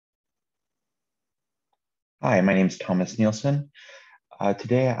Hi, my name is Thomas Nielsen.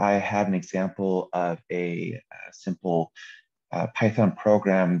 Today I have an example of a simple Python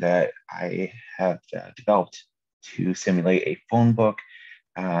program that I have developed to simulate a phone book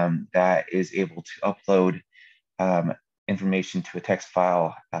that is able to upload um, information to a text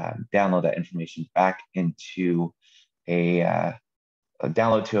file, download that information back into a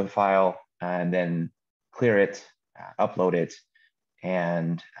download to a file, and then clear it, upload it,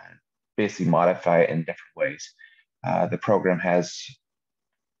 and basically modify it in different ways. The program has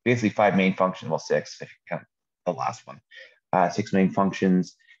basically five main functions, well, six if you count the last one. Six main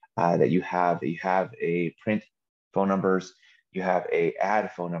functions that you have. You have a print phone numbers, you have a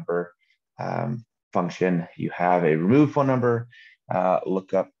add phone number function, you have a remove phone number,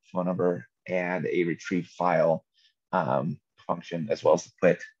 lookup phone number, and a retrieve file function, as well as the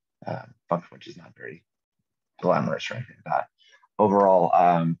quit function, which is not very glamorous or anything like that. Overall,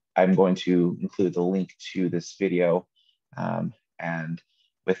 I'm going to include the link to this video and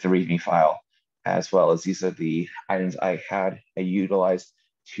with the README file, as well as these are the items I utilized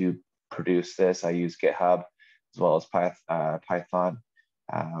to produce this. I use GitHub as well as Python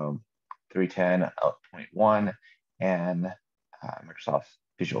 3.10.1 and Microsoft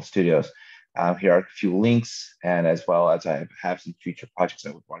Visual Studios. Here are a few links, and as well as I have some future projects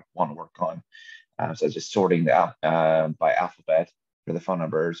I would want to work on. So just sorting out by alphabet for the phone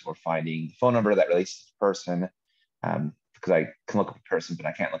numbers, or finding the phone number that relates to the person, because I can look up a person, but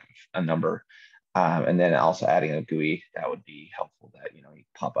I can't look up a number. And then also adding a GUI that would be helpful, that you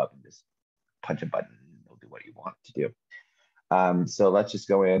pop up and just punch a button and it'll do what you want it to do. So let's just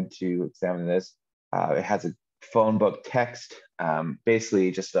go in to examine this. It has a phone book text, basically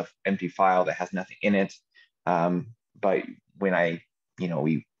just an empty file that has nothing in it. But when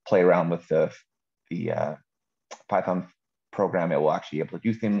we play around with the Python program, it will actually be able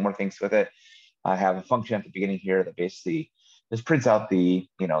to do more things with it. I have a function at the beginning here that basically just prints out the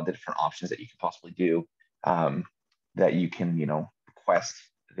different options that you can possibly do, that you can request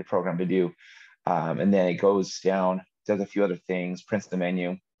the program to do, and then it goes down, does a few other things, prints the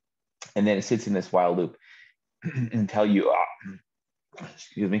menu, and then it sits in this while loop until you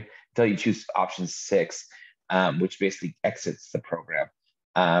choose option 6, which basically exits the program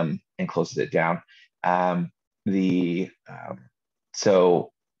and closes it down.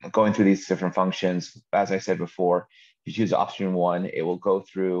 So going through these different functions, as I said before, if you choose option 1, it will go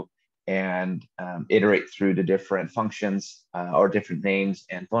through and iterate through the different functions or different names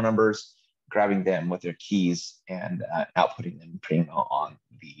and phone numbers, grabbing them with their keys and outputting them, putting them on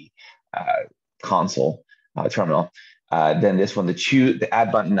the console terminal. Then this one, the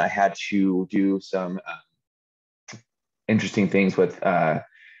add button, I had to do some interesting things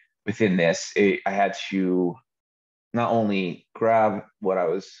within this. I had to not only grab what I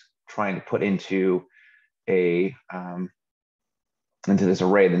was trying to put into this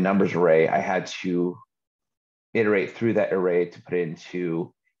array, the numbers array. I had to iterate through that array to put it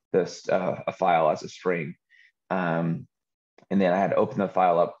into this a file as a string, and then I had to open the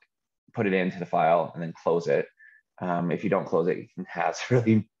file up, put it into the file, and then close it. If you don't close it, it can have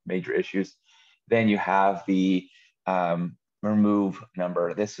really major issues. Then you have the remove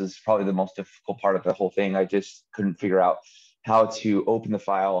number. This is probably the most difficult part of the whole thing. I just couldn't figure out how to open the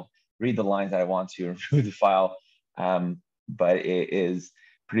file, read the lines that I want to, remove the file. But it is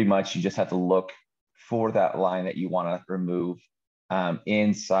pretty much, you just have to look for that line that you want to remove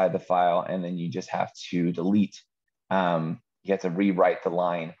inside the file, and then you just have to delete. You have to rewrite the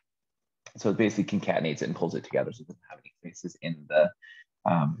line. So it basically concatenates it and pulls it together, so it doesn't have any spaces in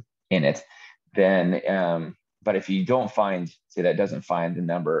it. Then but if you don't find, say that doesn't find the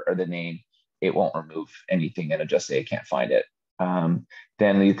number or the name, it won't remove anything, and it'll just say it can't find it. Then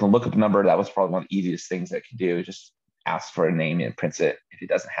you can look up a number. That was probably one of the easiest things that it can do. Just ask for a name and it prints it. If it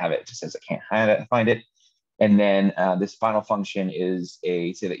doesn't have it, it just says it can't find it. And then this final function is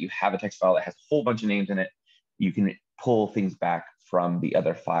say that you have a text file that has a whole bunch of names in it. You can pull things back from the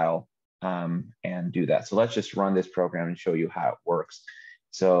other file and do that. So let's just run this program and show you how it works.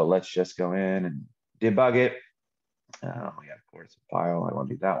 So let's just go in and debug it. Oh yeah, of course, file. I want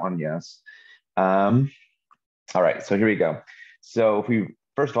to do that one. Yes. All right. So here we go. So if we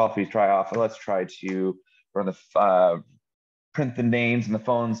let's try to run the print the names and the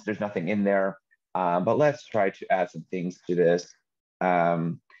phones. There's nothing in there, but let's try to add some things to this.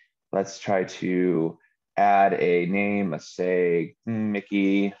 Let's try to add a name. Let's say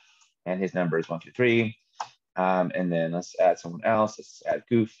Mickey, and his number is 123. And then let's add someone else. Let's add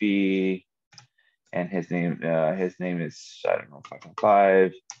Goofy, and his name is, I don't know,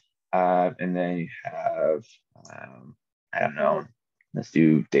 515. And then you have I don't know, let's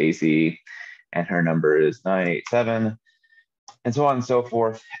do Daisy, and her number is 987, and so on and so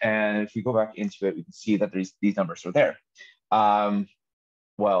forth. And if we go back into it, we can see that these numbers are there.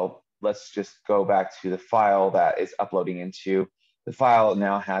 Well, let's just go back to the file that is uploading into. The file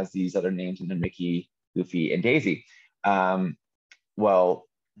now has these other names in the Mickey, Goofy, and Daisy. Well,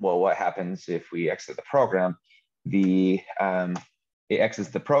 what happens if we exit the program? It exits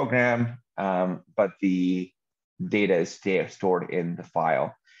the program, but the data is stored in the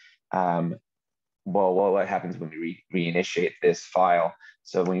file. Well, what happens when we reinitiate this file?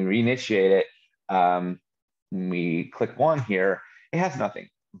 So when we reinitiate it, when we click 1 here, it has nothing.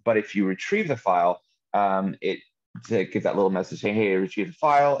 But if you retrieve the file, it gives that little message saying, hey, retrieve the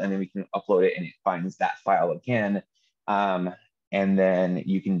file, and then we can upload it and it finds that file again. And then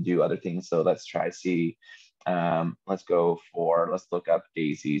you can do other things. So let's try to see, let's look up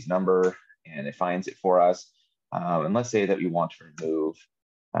Daisy's number, and it finds it for us. And let's say that we want to remove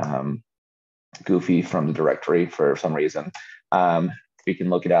Goofy from the directory for some reason. We can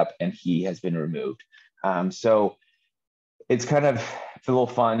look it up and he has been removed. So it's a little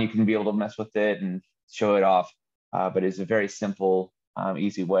fun. You can be able to mess with it and show it off, but it's a very simple,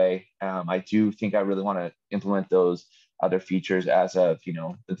 easy way. I do think I really want to implement those other features as of,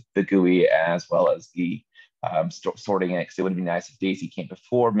 the GUI, as well as the sorting it, because it would be nice if Daisy came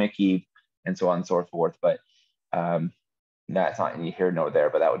before Mickey and so on and so forth. But that's not any here nor there,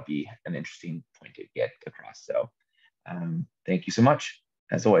 but that would be an interesting point to get across. So thank you so much,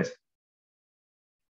 as always.